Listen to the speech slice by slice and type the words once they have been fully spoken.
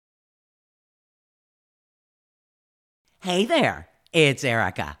Hey there, it's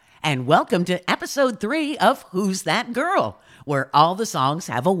Erica, and welcome to episode 3 of Who's That Girl, where all the songs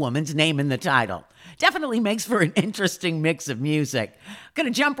have a woman's name in the title. Definitely makes for an interesting mix of music.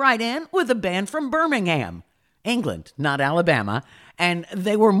 Gonna jump right in with a band from Birmingham, England, not Alabama, and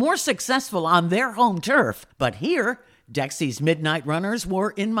they were more successful on their home turf. But here, Dexy's Midnight Runners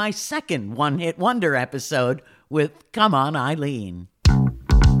were in my second one-hit wonder episode with Come On Eileen.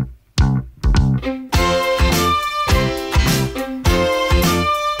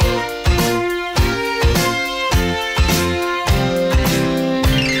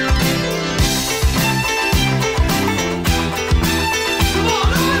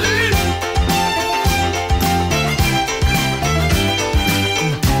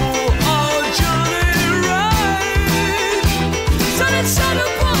 Set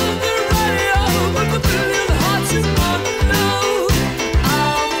upon the radio with a billion hearts in one note.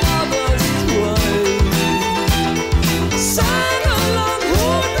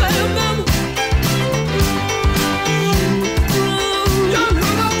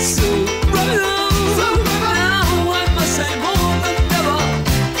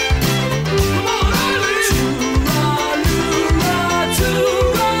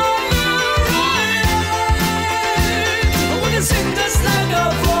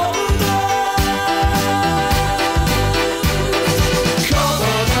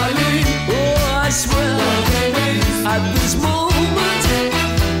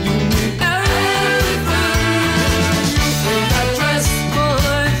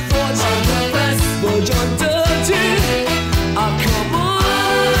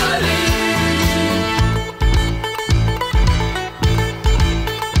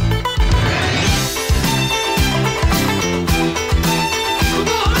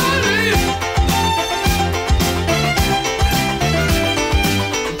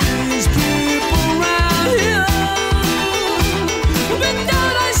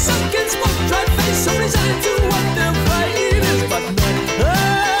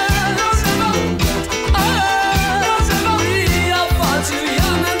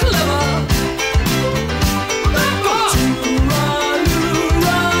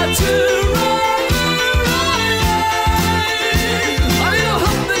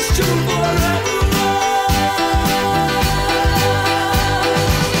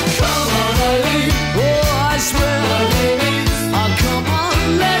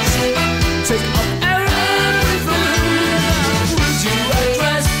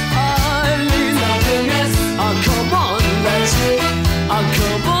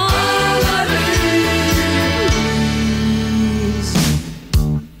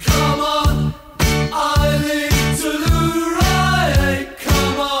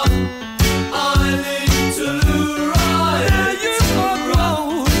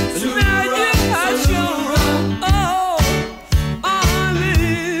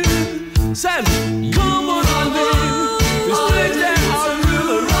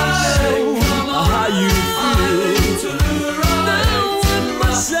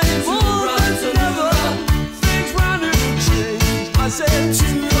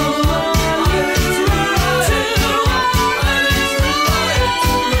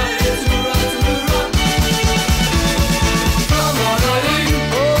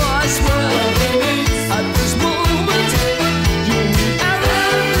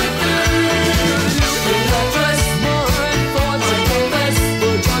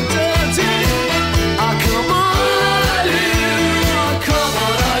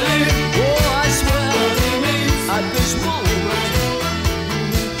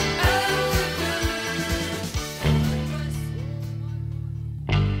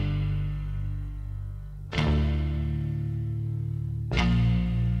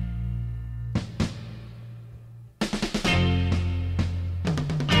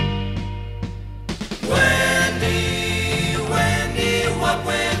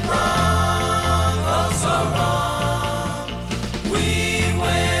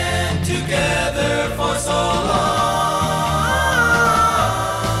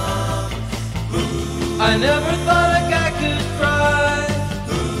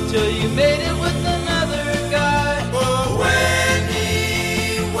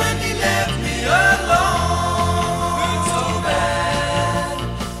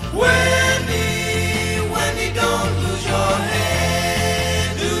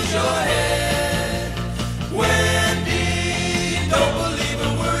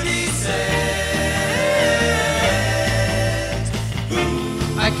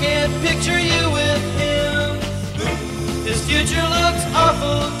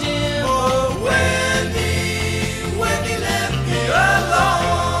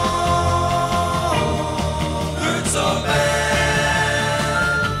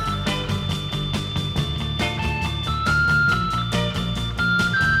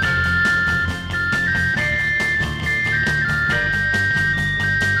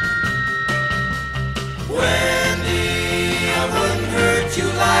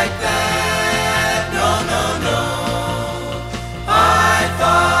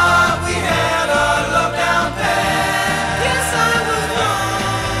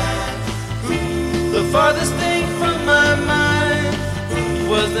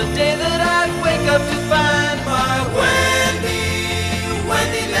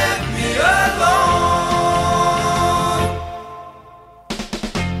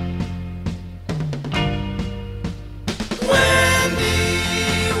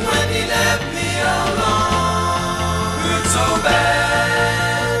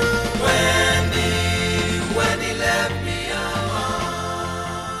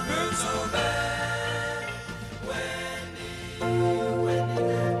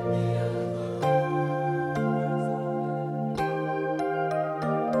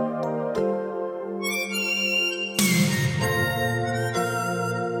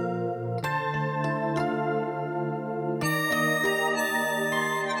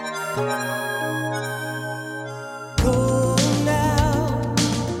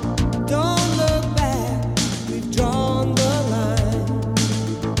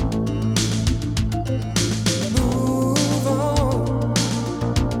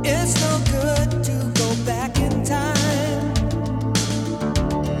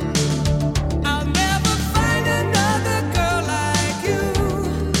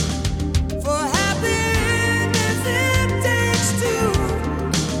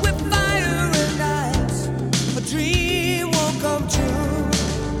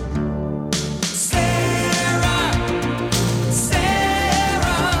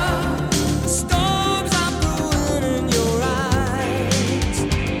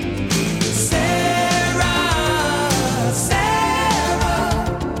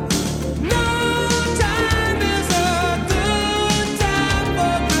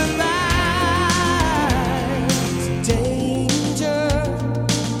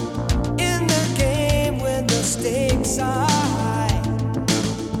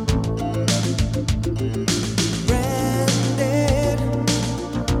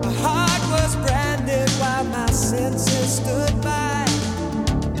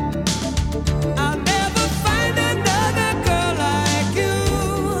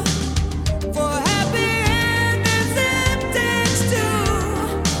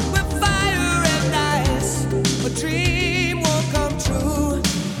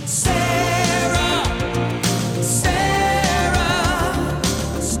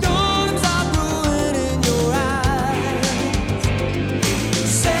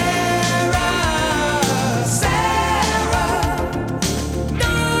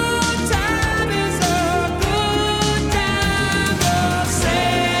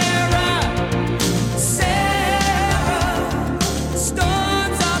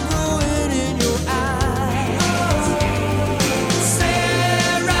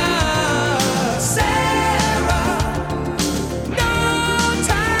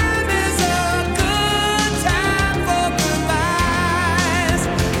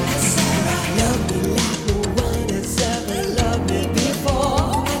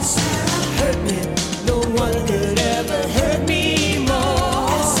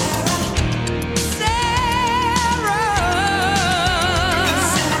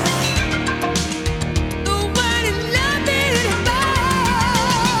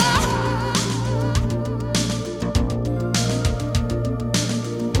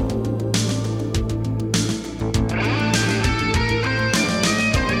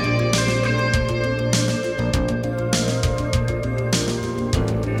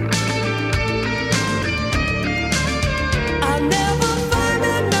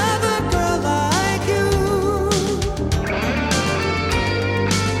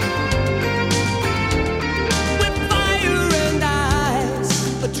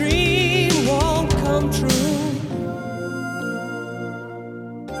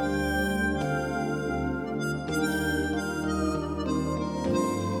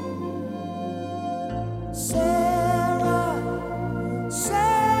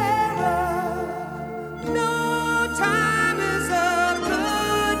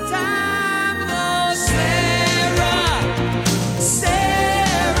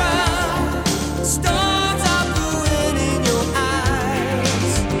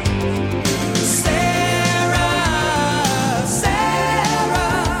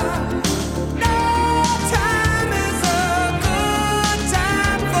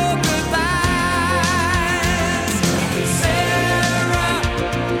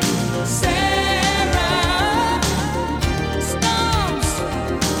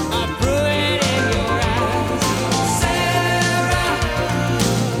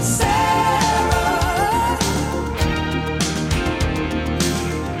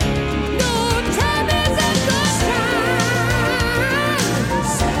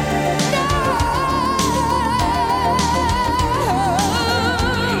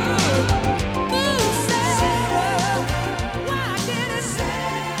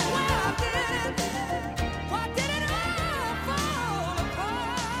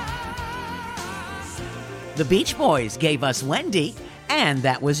 The Beach Boys gave us Wendy, and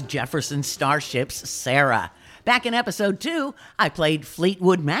that was Jefferson Starship's Sarah. Back in episode 2, I played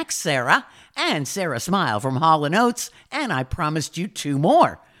Fleetwood Mac's Sarah and Sarah Smile from Hall & Oates, and I promised you 2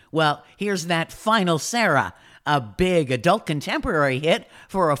 more. Well, here's that final Sarah, a big adult contemporary hit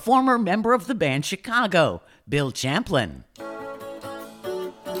for a former member of the band Chicago, Bill Champlin.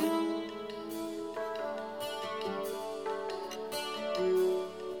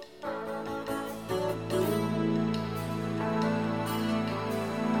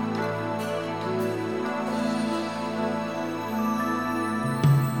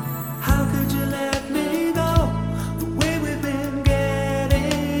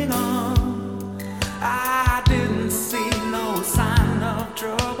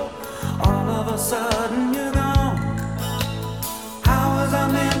 Sudden you're gone. How was I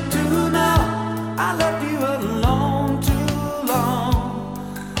meant to know? I left you alone too long.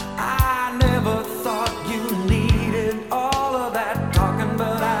 I never thought you needed all of that talking,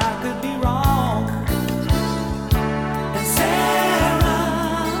 but I could be wrong. And Sarah,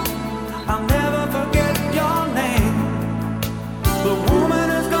 I'll never forget your name. The woman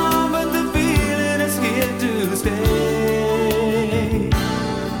is gone, but the feeling is here to stay.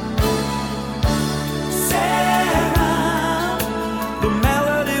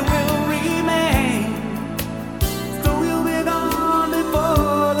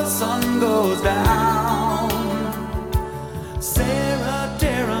 Sarah,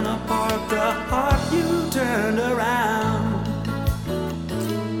 tearing apart the heart you turned around.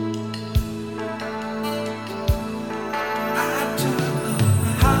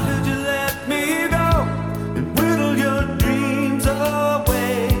 How could you let me go and whittle your dreams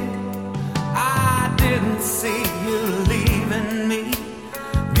away? I didn't see you leaving me.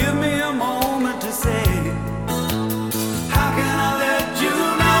 Give me a moment to say, how can I let you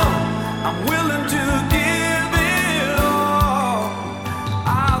know I'm willing to give it all?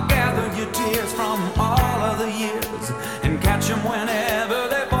 I'll gather your tears from all of the years and catch them whenever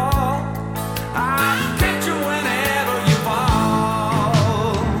they fall. I'll catch you whenever you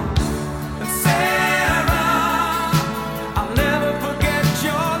fall. And Sarah, I'll never forget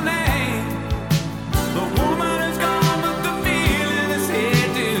your name. The woman is gone, but the feeling is here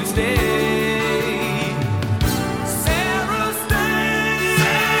to stay. Sarah, stay.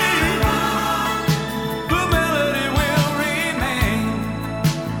 The melody will remain,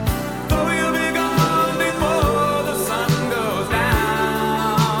 though you'll be gone before the sun goes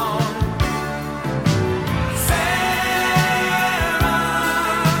down. Sarah,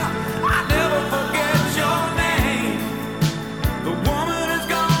 I never forget your name. The woman is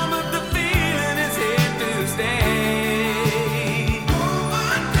gone, but the feeling is here to stay.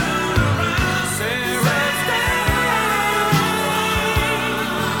 Sarah, stay.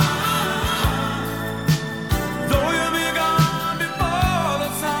 Though you'll be gone before the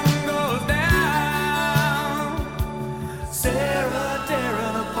sun goes down. Sarah,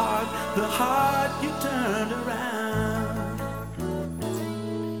 tearing apart the heart you turned around.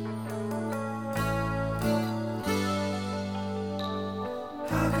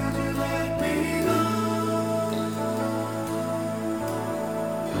 How could you let me go?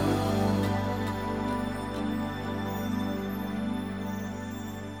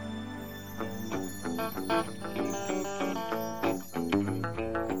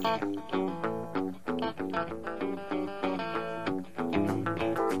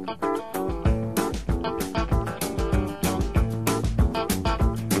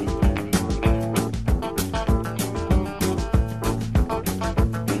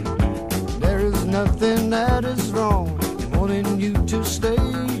 There is nothing that is wrong in wanting you to stay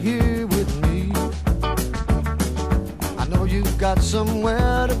here with me. I know you've got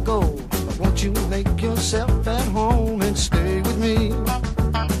somewhere to go, but won't you make yourself at home and stay with me?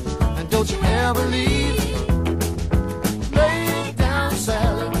 And don't you ever leave. Lay down,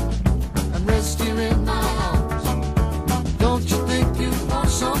 Sally, and rest here in my arms. Don't you think you want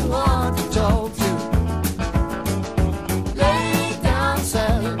someone to talk to? Lay down,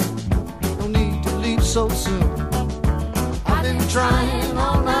 Sally, no need to leave so soon. I've been trying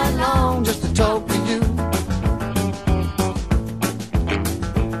all night long just to talk to you.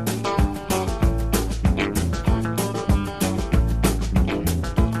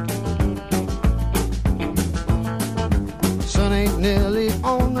 Sun ain't nearly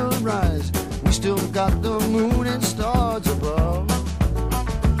on the rise. We still got the moon and stars above.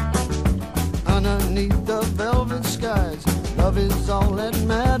 Underneath the velvet skies, love is all that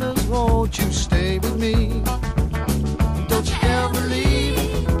matters. Won't you stay with me? Don't you ever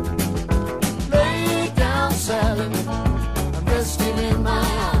leave. Lay down, Sally, and rest here in my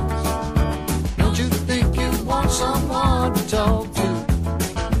arms. Don't you think you talk to.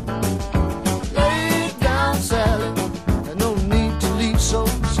 Lay it down, Sally, there's no need to leave so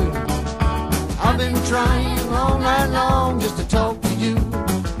soon. I've been trying all night long just to talk to you.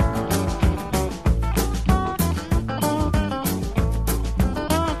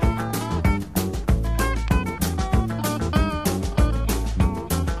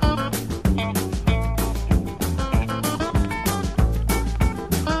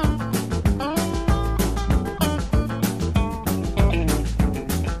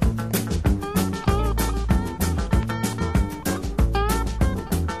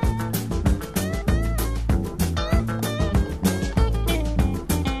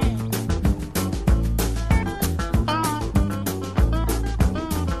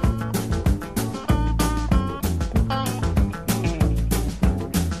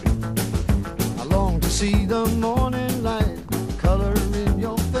 See the morning light, color in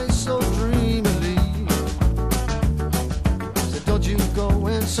your face so dreamily. So don't you go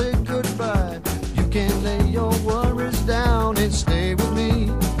and say goodbye. You can lay your worries down and stay with me.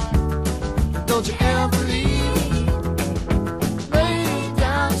 Don't you ever leave. Lay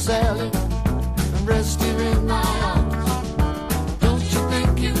down, Sally, and rest here in my arms. Don't you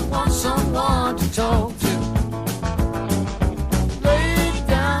think you want someone to talk to? Lay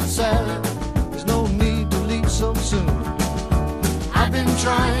down, Sally, so soon. I've been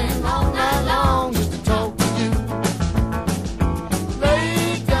trying all night long just to talk to you.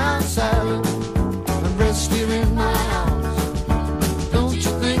 Lay down, Sally, and rest here in my arms. Don't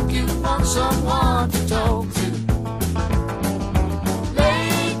you think you want someone to talk to?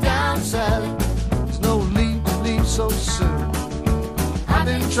 Lay down, Sally, there's no need to leave so soon. I've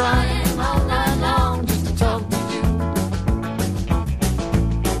been trying all night long just to talk to you.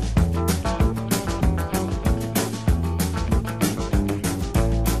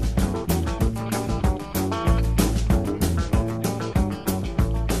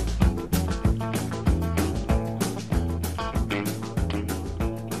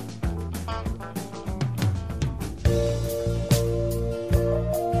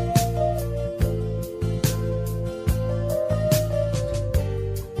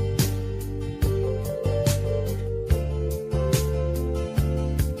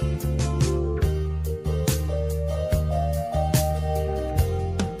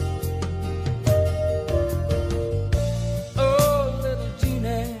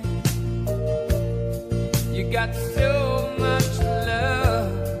 Got so much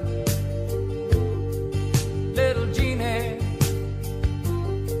love, little Jeannie,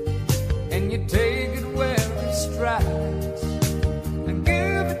 and you take it where it strikes and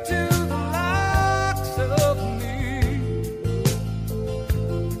give it to the likes of me.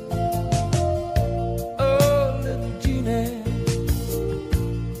 Oh, little Jeannie,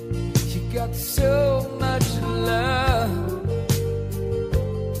 you got so much love,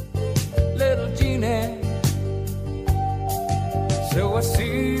 little Jeannie. So I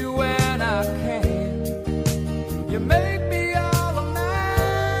see you when I can. You make me all a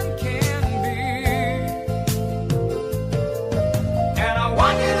man can be. And I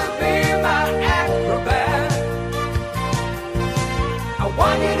want you to be my acrobat. I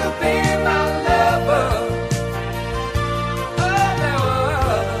want you to be my lover. Oh, there were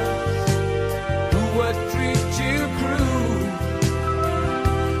others who would treat you cruel.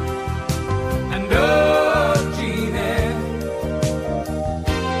 And oh, Jeannie,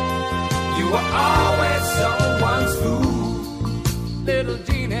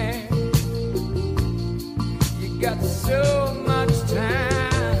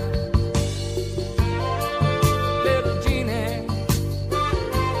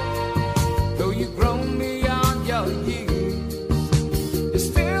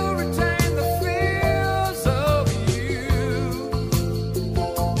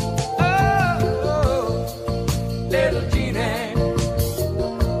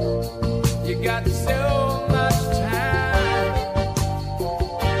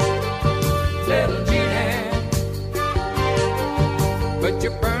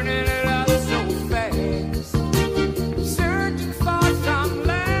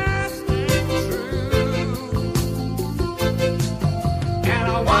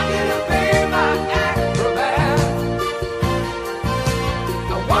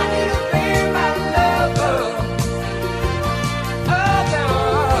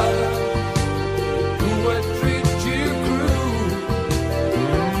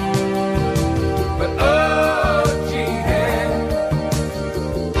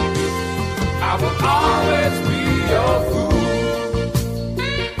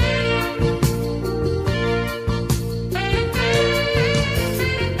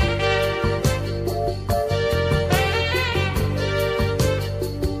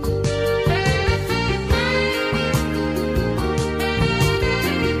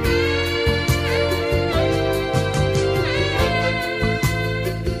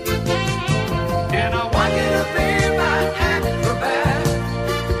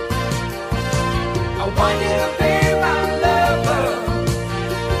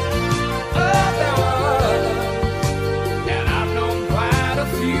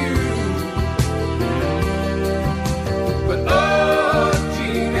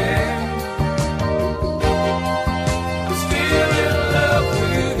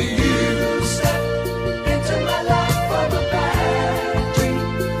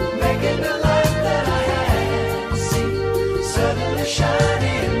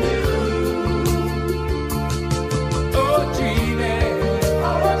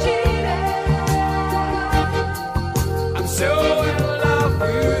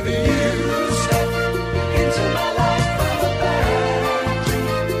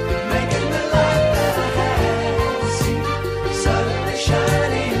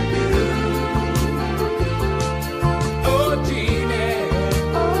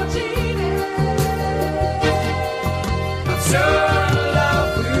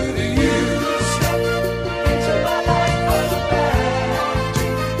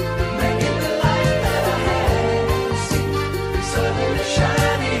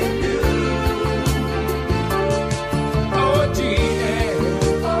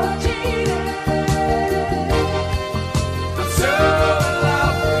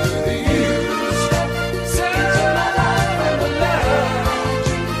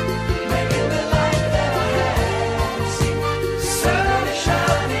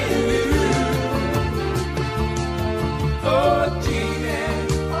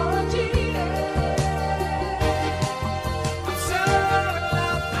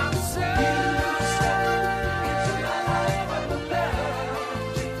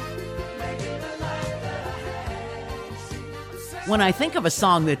 When I think of a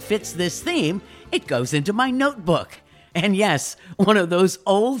song that fits this theme, it goes into my notebook. And yes, one of those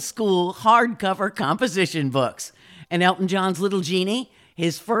old school hardcover composition books. And Elton John's Little Genie,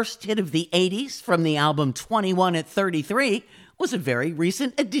 his first hit of the 80s from the album 21 at 33, was a very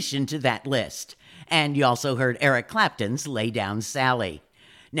recent addition to that list. And you also heard Eric Clapton's Lay Down Sally.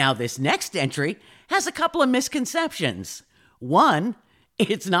 Now, this next entry has a couple of misconceptions. One,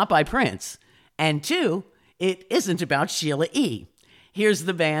 it's not by Prince. And two, it isn't about Sheila E. Here's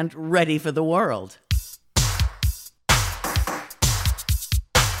the band Ready for the World.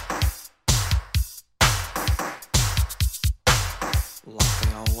 Like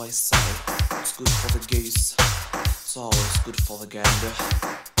they always say, it's good for the goose, it's always good for the gander.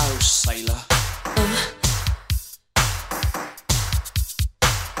 Oh, sailor.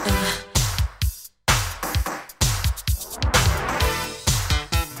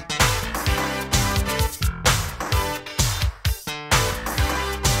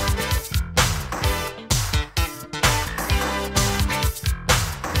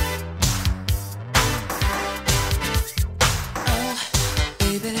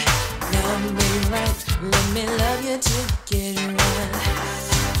 Let me love you till you get it right.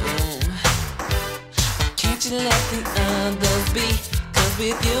 Can't you let the others be? 'Cause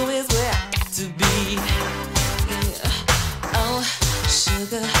with you is where I got to be. Yeah. Oh,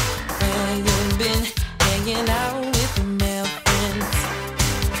 sugar, where you been? Hanging out with the male friends.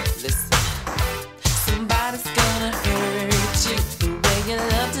 Listen, somebody's gonna hurt you the way you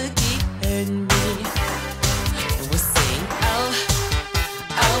love to keep hurting me. And we'll sing, oh,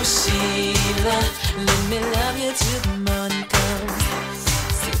 Sheila, let me love you till the morning comes.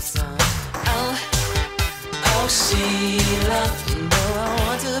 Sing song. Oh, Sheila, you know I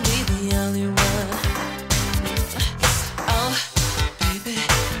want to be the only one. Oh, baby,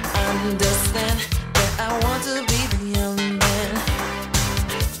 understand that I want to be the only man.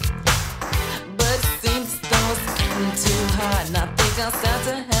 But it seems though it's getting too hard, and I think I'll start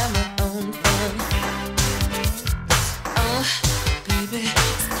to have my own fun. Oh, baby,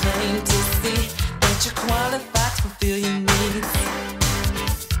 it's plain to see that you're qualified to fulfill your needs.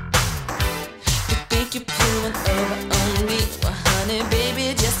 You think you're pulling over on me? Well, honey, baby,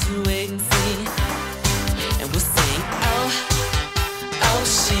 just you wait and see. And we'll sing, oh,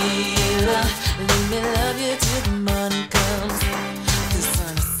 Sheila, let me love you till the morning comes. The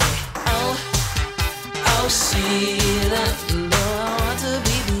sun will say, oh, Sheila, you know I want to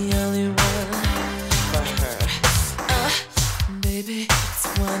be the only one for her. Baby, it's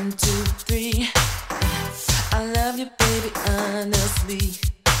 1, 2, 3. I love you, baby, honestly.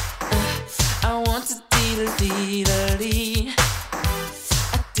 I want to dee-da-dee-da-dee.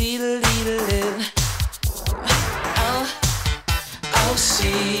 Dee-da-dee-da-dee. Oh,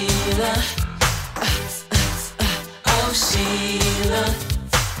 Sheila. Oh, Sheila.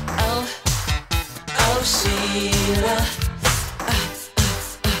 Oh, Sheila.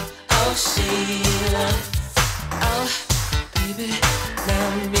 Oh, Sheila. Oh, baby,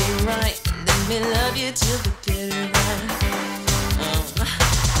 love me right. Let me love you till we get it right.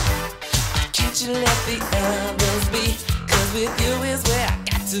 Can't you let the others be? 'Cause with you is where I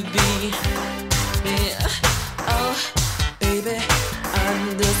got to be. Yeah. Oh, baby,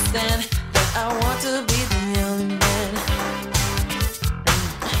 understand that I want to be the only man.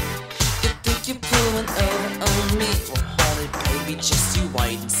 You think you're pulling over on me? Well, honey, baby, just you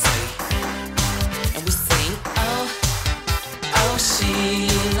wait and see. And we sing, oh,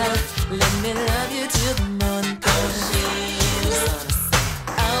 Sheila, let me love you till the morning comes.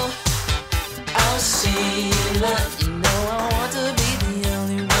 Oh, Sheila, you know I want to be the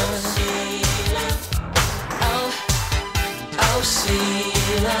only one. Oh,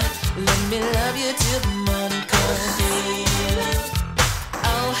 Sheila, let me love you till the morning comes.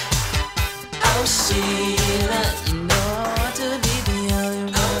 Oh, Sheila, you know I want to be the only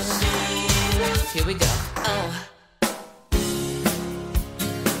one. Here we go. Oh,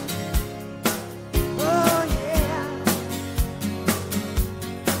 yeah.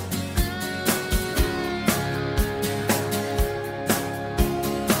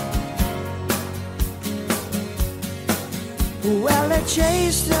 Well, they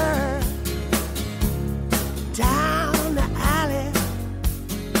chased her down the alley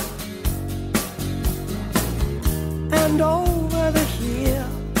and over the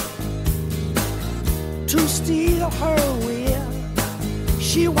hill to steal her will.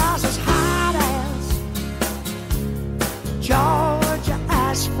 She was as hot as Georgia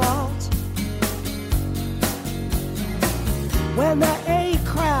asphalt. When the A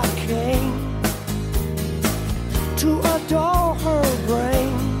crowd came to adore her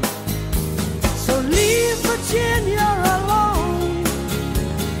brain, so leave Virginia alone.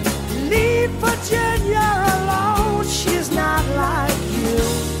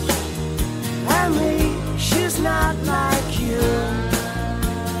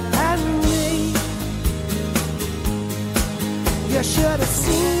 You should have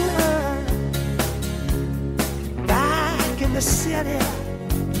seen her back in the city.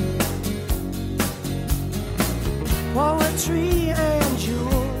 Poetry and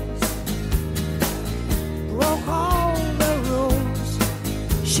jewels broke all the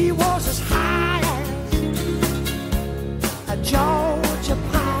rules. She was as high as a Georgia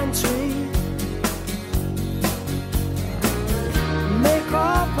pine tree.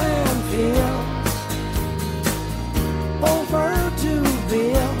 Makeup and pills over to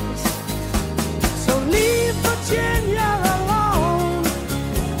bills. So leave Virginia alone.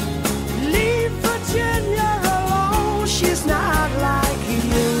 Leave Virginia alone. She's not like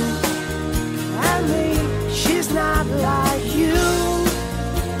you and me. She's not like you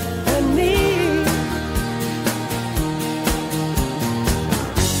and me.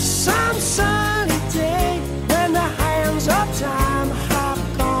 Some sunny day when the hands of time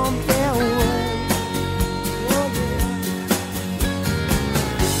have gone their way. Oh, yeah.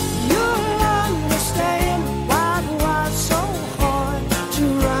 You'll understand why it was so hard to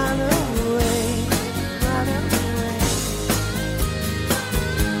run away. Run away.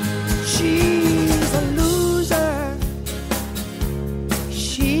 She's a loser.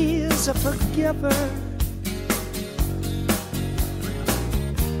 She's a forgiver.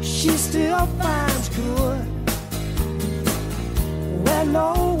 She still finds good where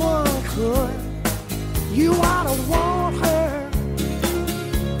no one could. You ought to want her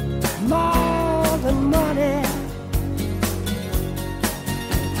more than money.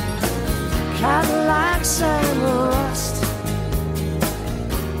 Cadillacs and rust,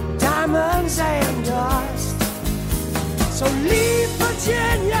 diamonds and dust. So leave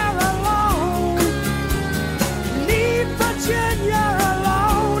Virginia alone. Leave Virginia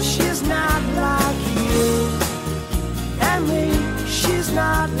alone. She's not like you and me. She's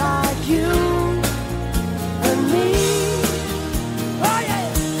not like you and me. Oh yeah.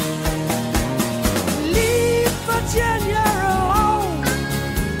 Leave Virginia alone.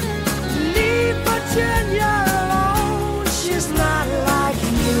 Leave Virginia alone. She's not like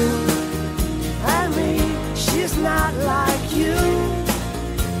you and me. She's not like you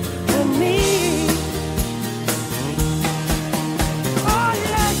and me. Oh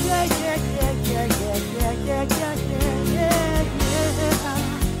yeah, yeah, yeah, yeah, yeah, yeah, yeah, yeah, yeah, yeah, yeah.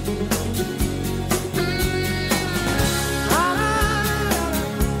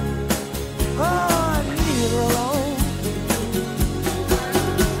 Oh, leave her alone.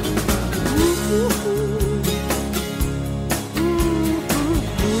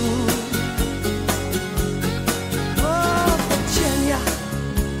 Oh, Virginia.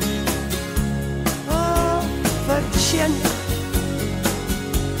 Oh, Virginia.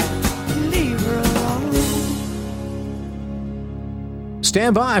 Leave her alone.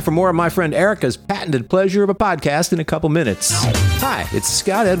 Stand by for more of my friend Erica's patented pleasure of a podcast in a couple minutes. Hi, it's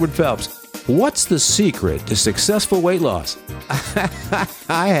Scott Edward Phelps. What's the secret to successful weight loss?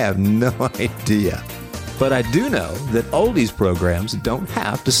 I have no idea. But I do know that oldies programs don't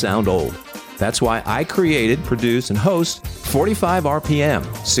have to sound old. That's why I created, produce, and host 45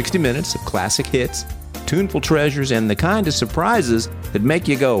 RPM, 60 minutes of classic hits, tuneful treasures, and the kind of surprises that make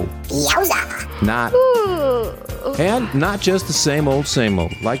you go, yowza! And not just the same old,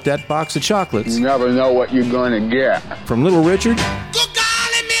 like that box of chocolates. You never know what you're going to get. From Little Richard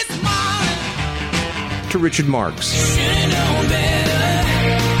to Richard Marx.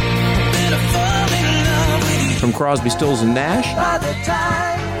 From Crosby, Stills, and Nash By the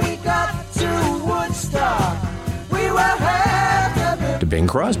time we got to Woodstock, we were half to Bing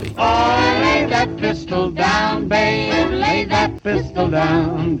Crosby. Lay that pistol down, babe. Lay that pistol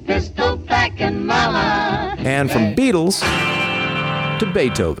down. Pistol packing mama. And from Beatles to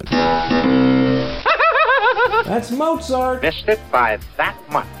Beethoven. That's Mozart. Missed it by that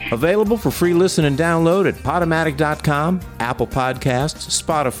much. Available for free listen and download at Podomatic.com, Apple Podcasts,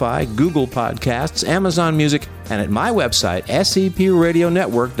 Spotify, Google Podcasts, Amazon Music, and at my website,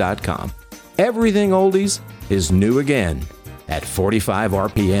 SEPRadionetwork.com. Everything oldies is new again at 45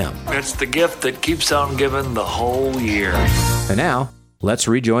 RPM. It's the gift that keeps on giving the whole year. And now, let's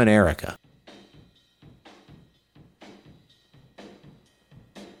rejoin Erica.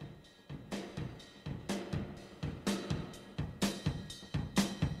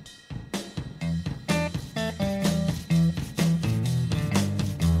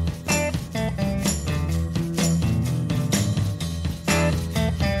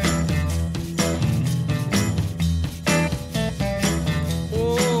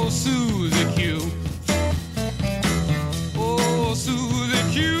 Oh, Susie Q.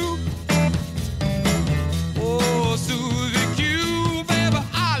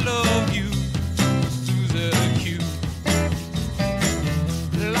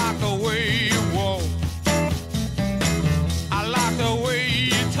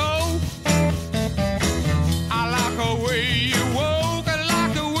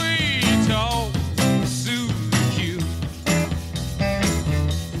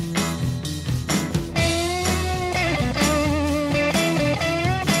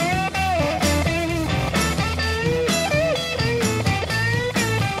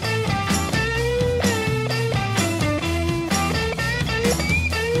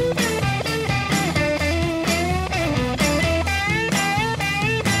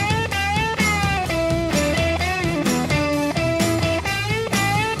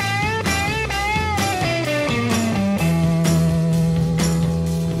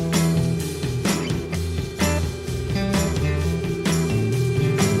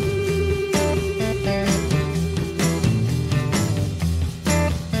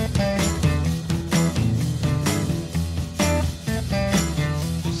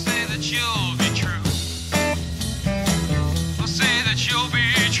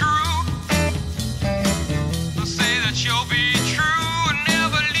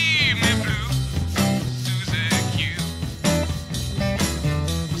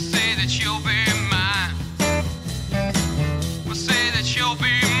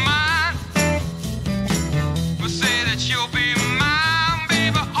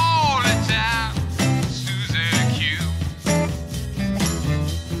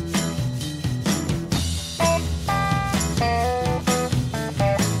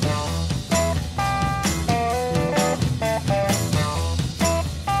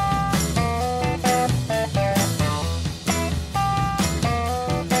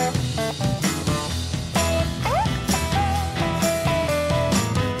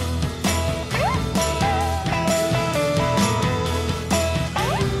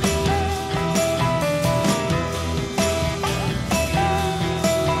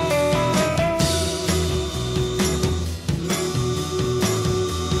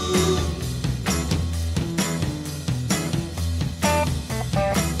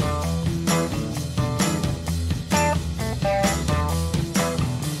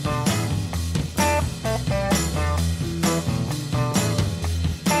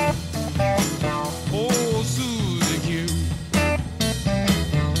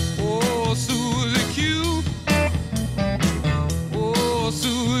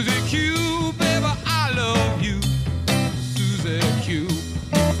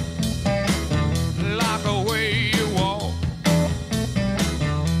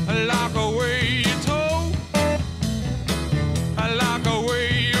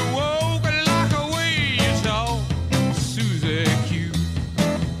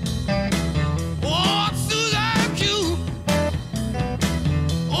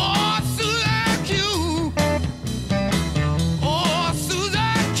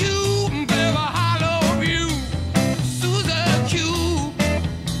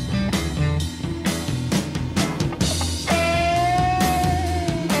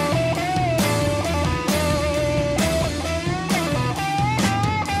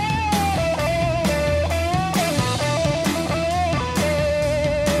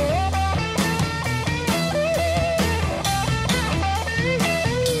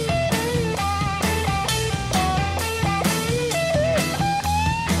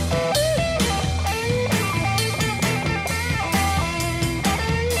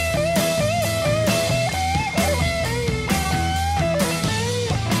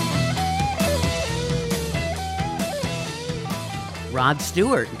 Rod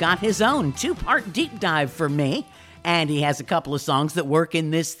Stewart got his own 2-part deep dive for me, and he has a couple of songs that work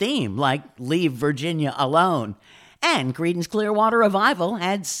in this theme, like Leave Virginia Alone. And Creedence Clearwater Revival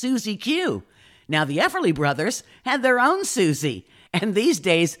had Susie Q. Now, the Everly Brothers had their own Susie, and these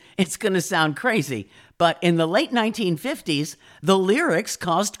days it's going to sound crazy, but in the late 1950s, the lyrics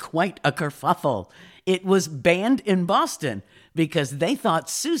caused quite a kerfuffle. It was banned in Boston because they thought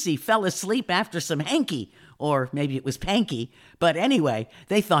Susie fell asleep after some hanky, or maybe it was panky, but anyway,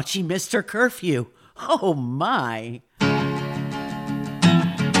 they thought she missed her curfew. Oh my.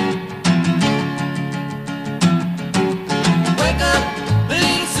 Wake up,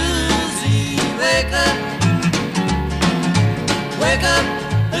 little Susie, wake up. Wake up,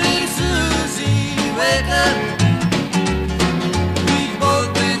 little Susie, wake up. We've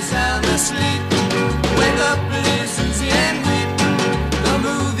both been sound asleep. Wake up, little Susie, and weep. The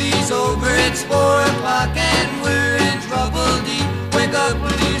movie's over, it's 4 o'clock, and we're in trouble deep. Wake up,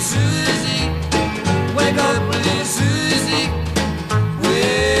 little Susie, wake up, little Susie.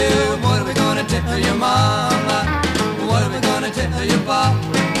 Well, what are we gonna tell your mama? What are we gonna tell your papa?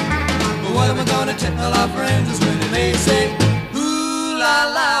 What are we gonna tell our friends when they say, ooh la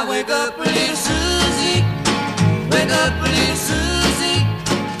la, wake up, little Susie, wake up, little Susie.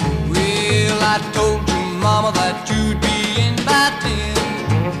 Well, I told your mama that you'd be in by 10.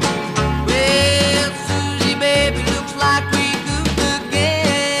 Well, Susie, baby, looks like we goofed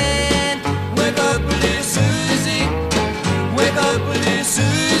again. Wake up, little Susie, wake up, little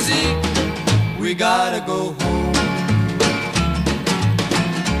Susie. We gotta go home.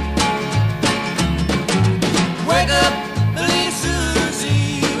 Wake up, little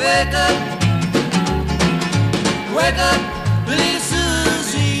Susie, wake up. Wake up, little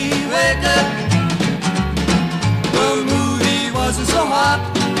Susie, wake up. The movie wasn't so hot,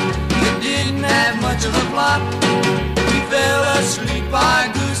 it didn't have much of a plot. We fell asleep, our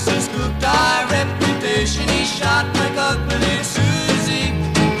goose has cooked, our reputation is shot. Wake up, little Susie,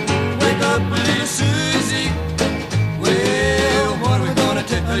 wake up, little Susie. Well, what are we gonna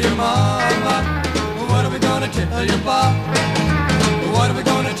tell your mama? What are we gonna tell your pop? What are we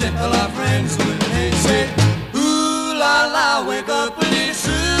gonna tell our friends when they say, ooh la la, wake up, little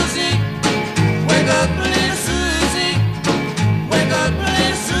Susie, wake up, little Susie, wake up,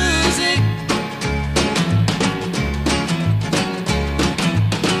 little Susie.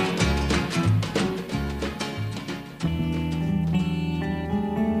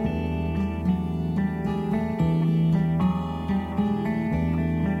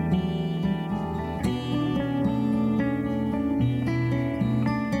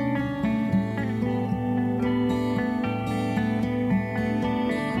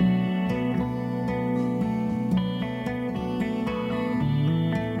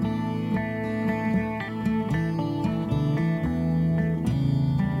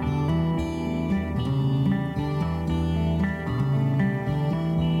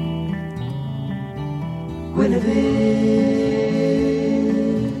 Guinevere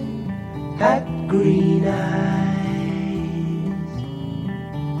had green eyes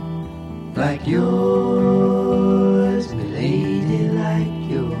like yours, milady, like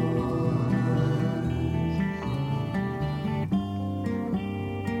yours.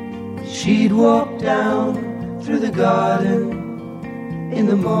 She'd walk down through the garden in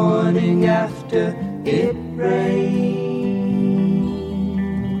the morning after it rained.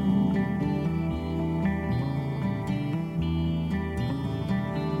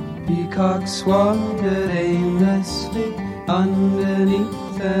 Peacocks wandered aimlessly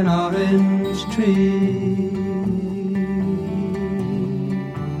underneath an orange tree.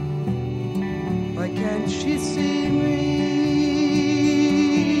 Why can't she see me?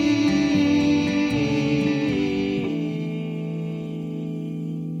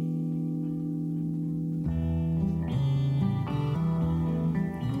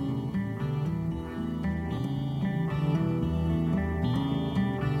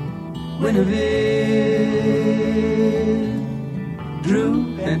 Guinevere drew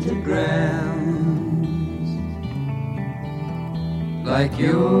pentagrams like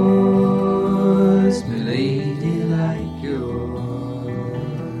yours, milady, like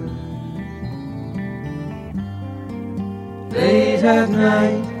yours. Late at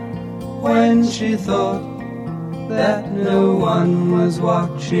night, when she thought that no one was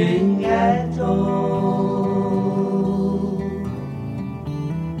watching at all,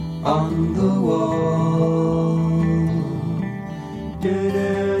 on the wall.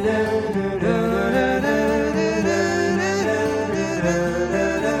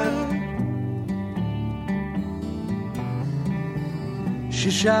 She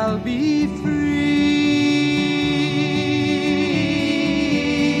shall be free.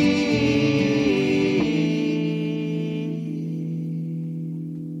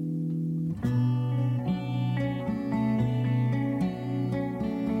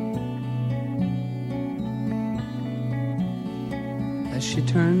 as she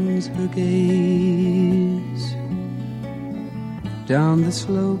turns her gaze down the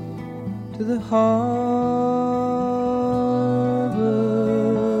slope to the harbor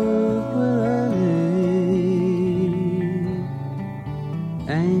where I lay,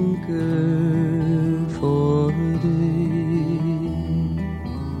 anchored for a day.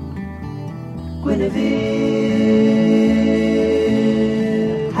 Guinevere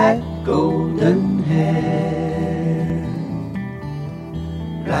had golden hair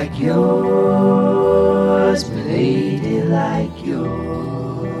like yours, lady, like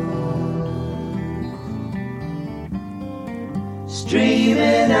yours,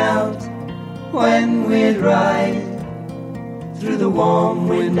 streaming out when we'd ride through the warm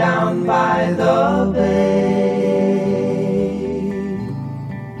wind down by the bay.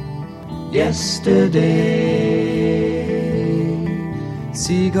 Yesterday,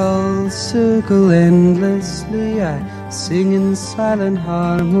 seagulls circle endlessly, I sing in silent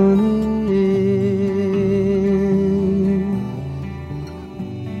harmony.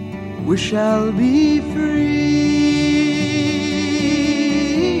 We shall be free.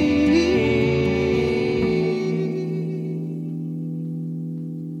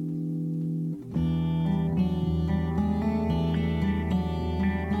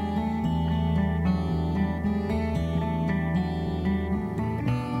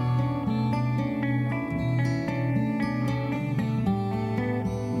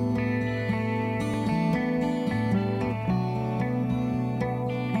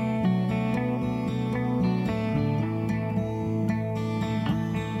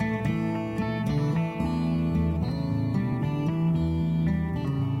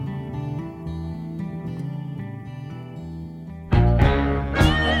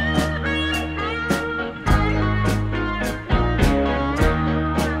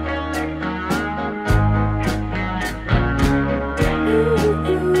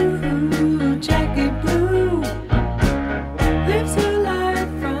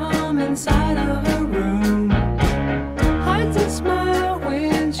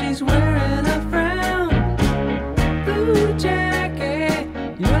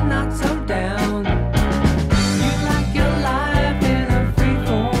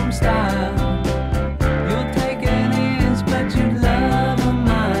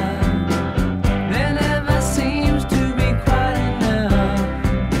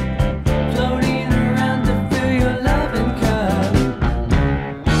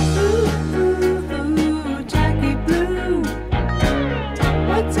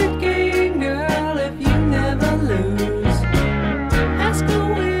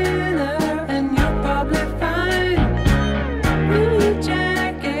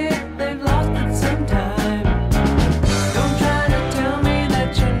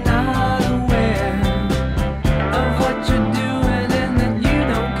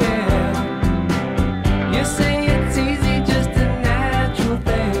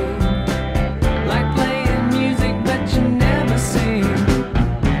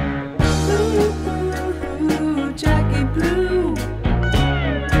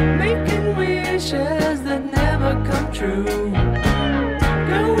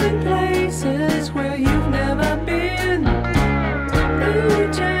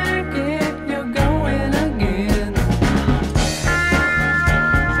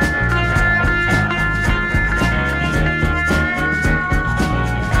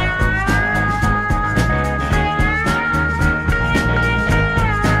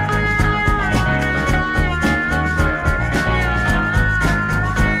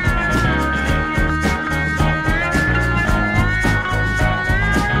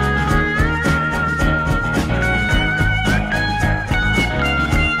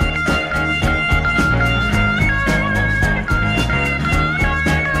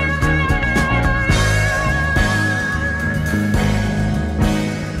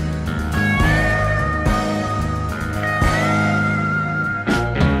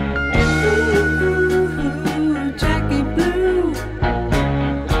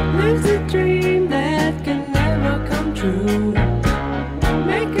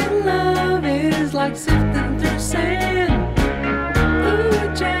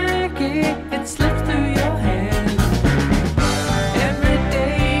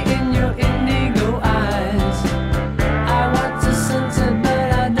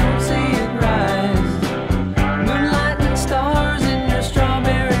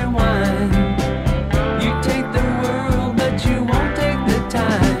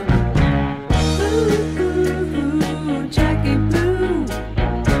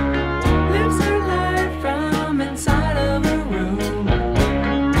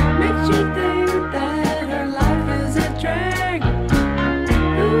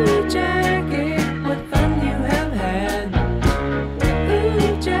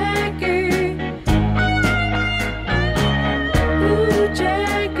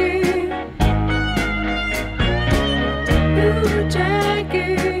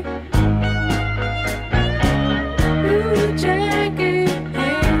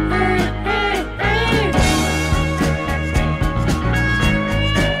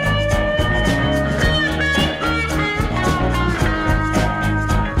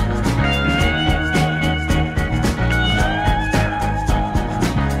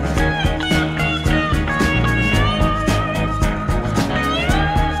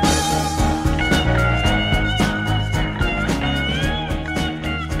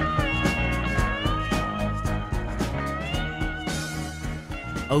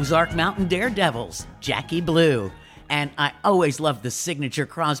 Ozark Mountain Daredevils, Jackie Blue. And I always loved the signature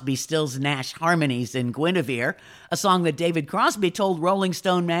Crosby, Stills, Nash harmonies in Guinevere, a song that David Crosby told Rolling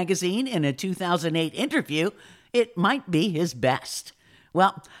Stone magazine in a 2008 interview it might be his best.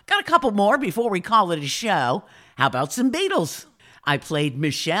 Well, got a couple more before we call it a show. How about some Beatles? I played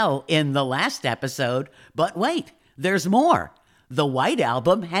Michelle in the last episode, but wait, there's more. The White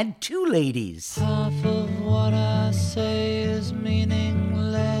Album had two ladies. Half of what I say is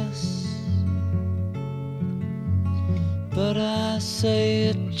meaningless, but I say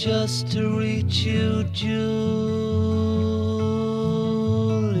it just to reach you, Julia.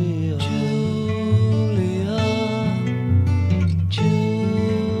 Julia,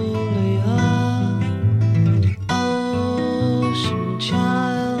 Julia, ocean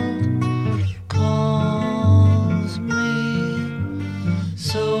child calls me,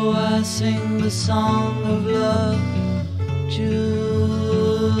 so I sing the song of love, Julia.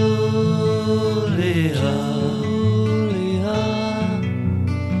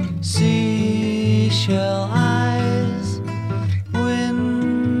 Seashell eyes,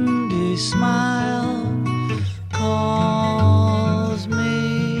 windy smile calls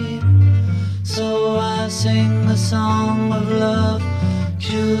me, so I sing the song of love,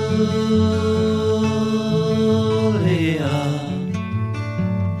 Julia.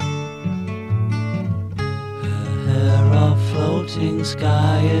 Her hair of floating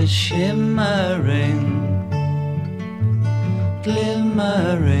sky is shimmering,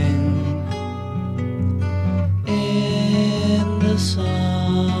 glimmering in the sun.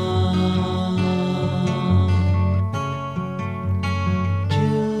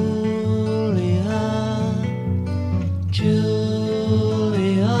 Julia,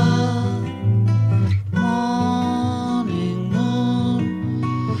 Julia, morning moon,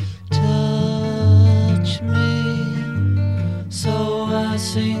 touch me, so I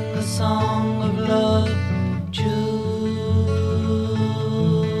sing the song of love, Julia.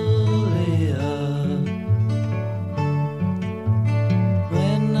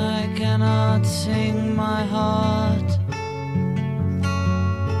 Cannot sing my heart,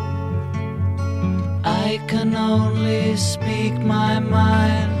 I can only speak my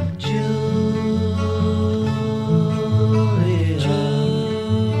mind, Julia.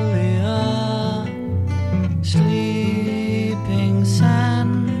 Julia, sleeping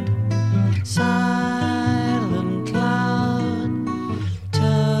sand, silent cloud,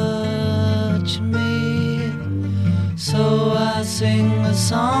 touch me, so I sing the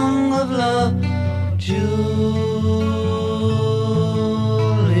song of love, Julia.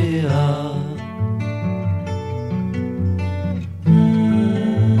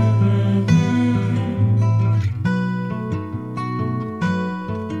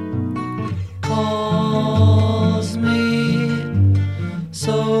 Calls me,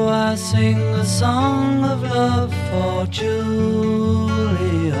 so I sing the song of love for Julia,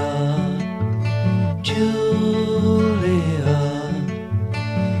 Julia.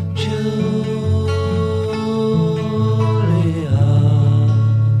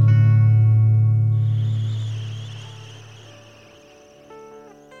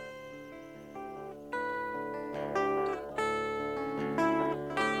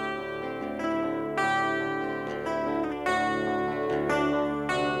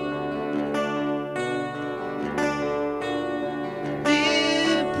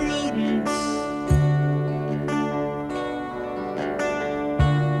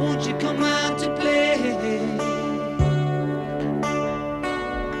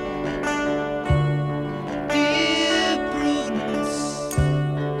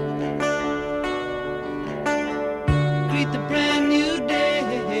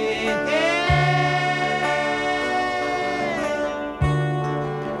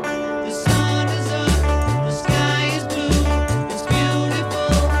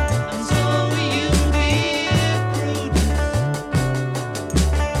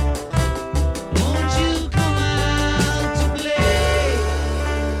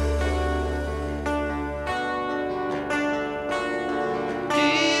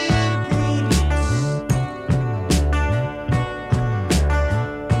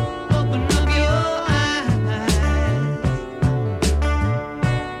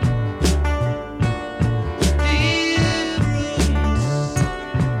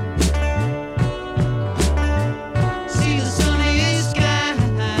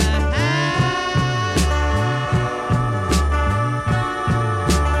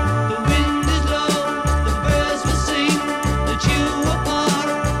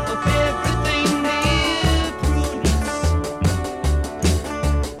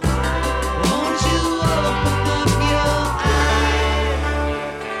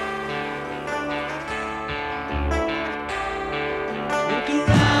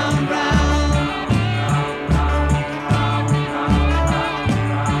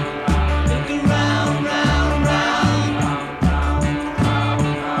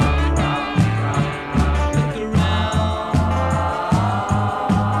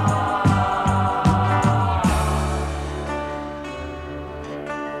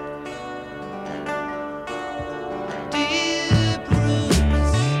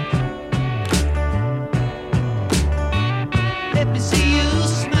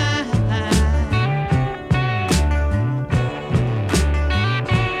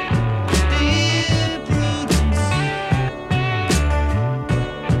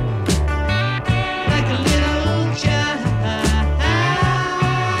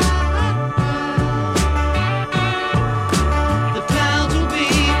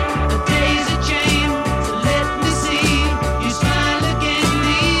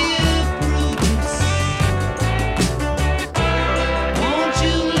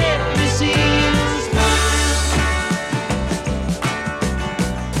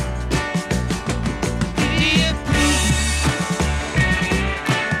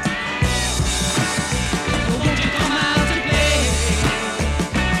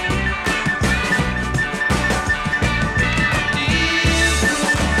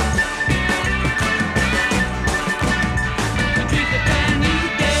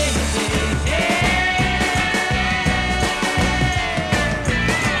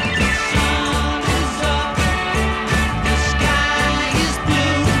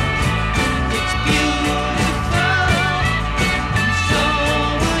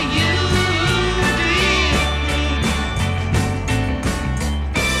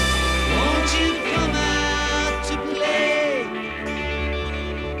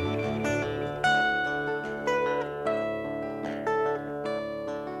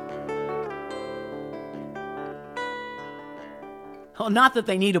 Well, not that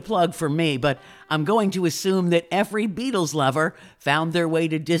they need a plug for me, but I'm going to assume that every Beatles lover found their way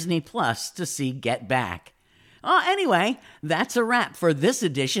to Disney Plus to see Get Back. Anyway, that's a wrap for this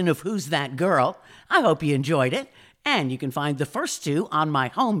edition of Who's That Girl? I hope you enjoyed it. And you can find the first two on my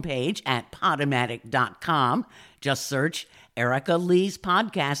homepage at Podomatic.com. Just search Erica Lee's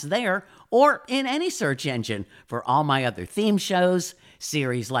podcast there or in any search engine for all my other theme shows,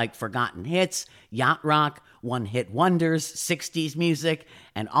 series like Forgotten Hits, Yacht Rock, One Hit Wonders, 60s music,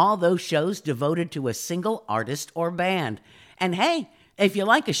 and all those shows devoted to a single artist or band. And hey, if you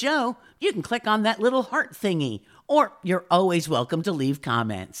like a show, you can click on that little heart thingy, or you're always welcome to leave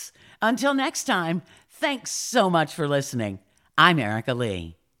comments. Until next time, thanks so much for listening. I'm Erica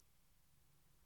Lee.